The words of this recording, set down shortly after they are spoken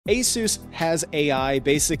Asus has AI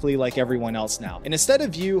basically like everyone else now. And instead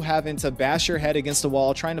of you having to bash your head against the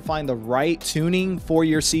wall trying to find the right tuning for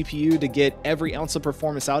your CPU to get every ounce of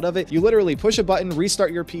performance out of it, you literally push a button,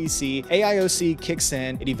 restart your PC, AIOC kicks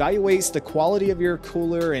in, it evaluates the quality of your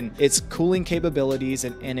cooler and its cooling capabilities,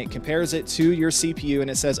 and it compares it to your CPU, and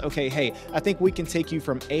it says, okay, hey, I think we can take you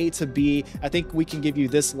from A to B. I think we can give you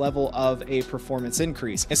this level of a performance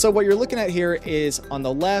increase. And so what you're looking at here is on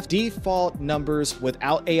the left, default numbers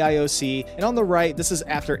without AIOC, and on the right, this is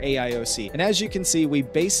after AIOC. And as you can see, we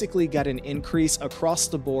basically got an increase across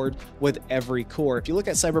the board with every core. If you look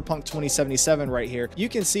at CyberPunk 2077 right here, you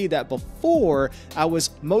can see that before I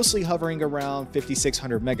was mostly hovering around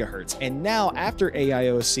 5600 megahertz. And now after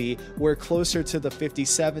AIOC, we're closer to the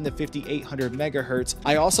 57 to 5800 megahertz.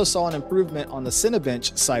 I also saw an improvement on the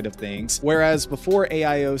Cinebench side of things, whereas before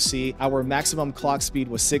AIOC, our maximum clock speed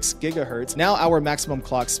was 6 gigahertz. Now our maximum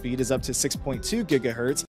clock speed is up to 6.2 gigahertz.